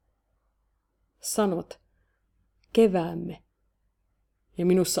Sanot, keväämme, ja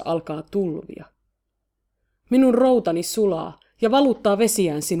minussa alkaa tulvia. Minun routani sulaa ja valuttaa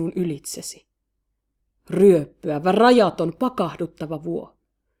vesiään sinun ylitsesi. Ryöppyävä, rajaton, pakahduttava vuo.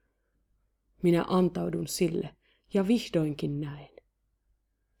 Minä antaudun sille ja vihdoinkin näen.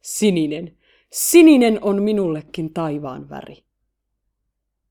 Sininen, sininen on minullekin taivaan väri.